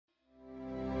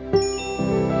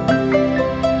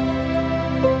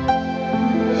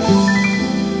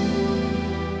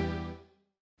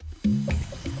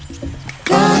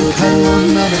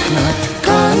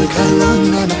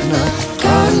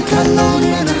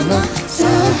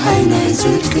صحينا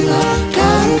صدقنا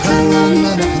قالka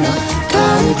alona نحنا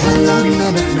قالka alona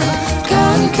نحنا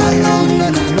قالka alona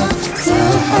نحنا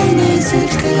صحينا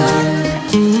صدقنا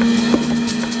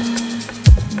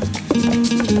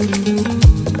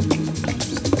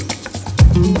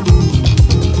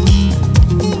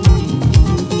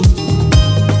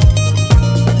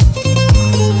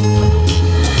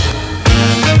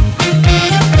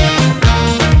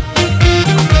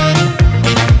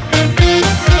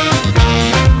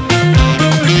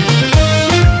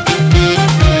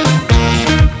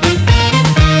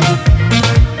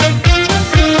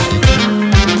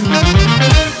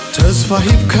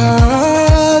ኣርሒብካ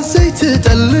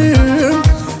ዘይትጠልም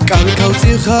ቃልካ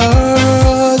ኣውጺኻ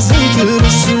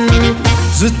ዘይትርስዕ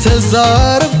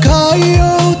ዝተዛረብካዮ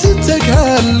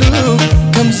ትተግሃሉ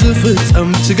ከም ዝፍጸም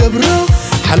ትገብሮ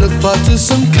ሓለፋት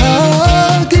ስምካ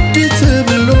ግዲ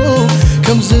ትብሎ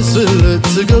ከም ዘስልጥ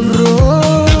ትገብሮ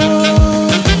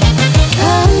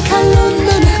قالka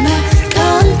alona نحنا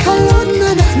قالka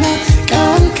alona نحنا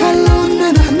قالka alona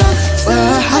نحنا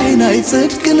صحينا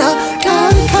صدقنا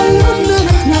قالka alona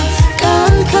نحنا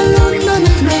قالka alona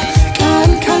نحنا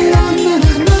قالka alona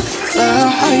نحنا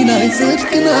صحينا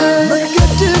صدقنا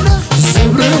መንገድና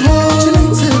ዘብርሆ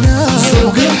ለይትና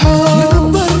ዘውግሖ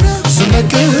ንምንባርና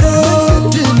ዘመቅሮ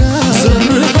መንገድና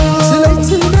ዘብርሆ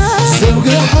ለይትና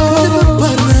ዘውግሖ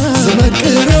ንምንባርና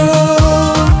ዘመቅሮ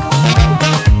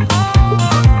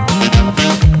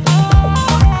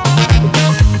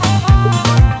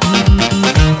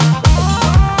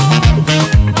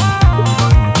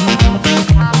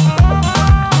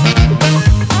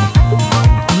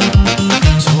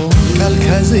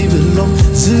ዘይብሎም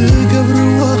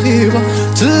ዝገብርዎ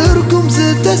ትርጉም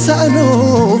ዝተሳእኖ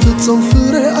ፍጹም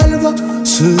ፍረ ኣልባ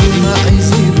ስማዒ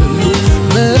ዘይብሉ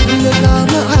ምህለላ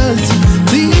መዓልቲ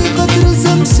ትገብሮ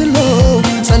ዘምስሎ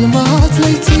ጸልማት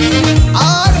ለይቲ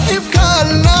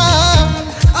ኣርሒብካልና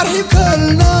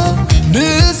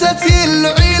ንሰትየሉ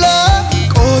ዒላ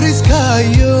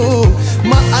ቆሪስካዮ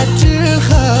መኣድኻ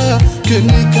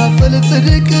ክንካፈል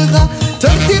ጽድቅኻ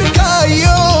ተርቲርካዮ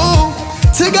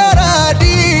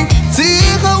تقرادي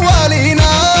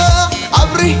تخوالينا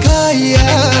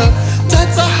أبريكايا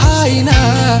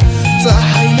تتصحينا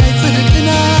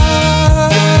صدقنا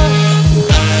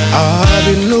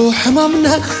عابلو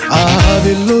حمامنا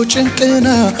عابلو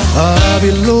جنقنا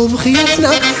عابلو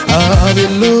بخيتنا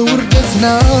عابلو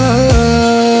وردتنا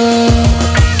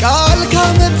قالك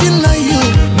متلايو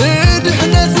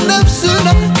ندحنت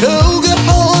نفسنا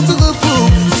كوقحو تغفو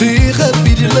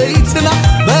تخبي ليتنا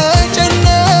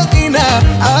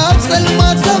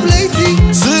ጸልማት ለይቲ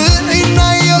ዝኢና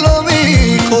የሎሚ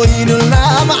ኮይኑልና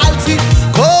መዓልቲ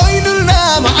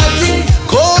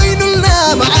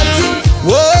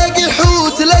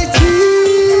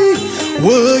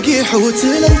ወጊሑ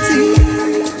ትለይቲ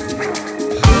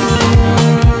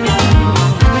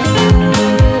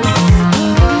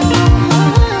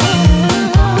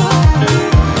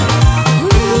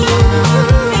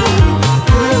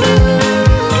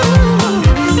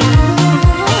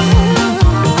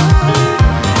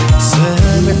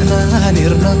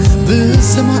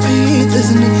بسمعيت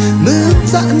إذني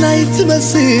مبتعنايت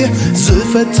مسيح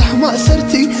زفتح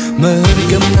مأسرتي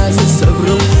مرقمنا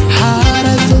زسبرو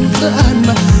حارة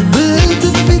زمتقنا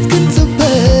بالتثبيت كنت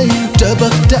بي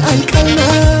دبخ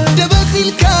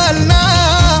الكالنا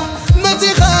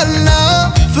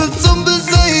متخالنا فتصم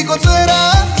بالزي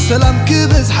قطرة سلام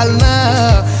كبز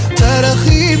حالنا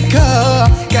ترخيبك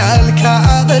قالك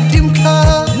أقدمك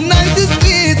نايت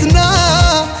تثبيتنا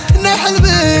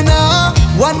نحلبنا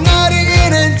والناري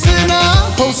انتنا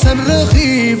فوسا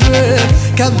رخيبة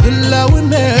كامل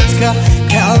ونتك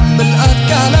كامل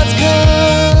أتكالتك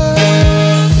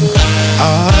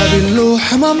عابلو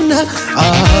حمامنا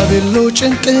عابلو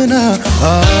جنقنا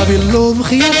عابلو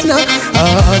بخيتنا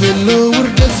عابلو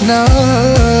وردتنا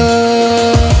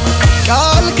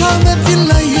قالك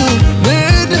متلايو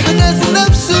ندحنت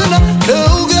نفسنا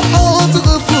كوقحو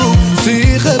تغفو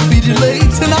تخبي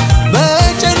ليتنا ما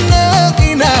جنقنا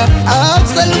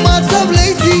ጸልማት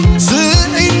ለይቲ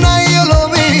ዝኢና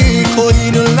የሎሚ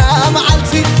ኮይኑልና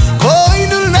መዓልቲ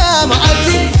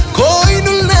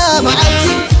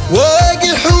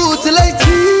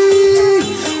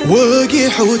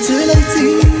ወጊሑ ትለይቲ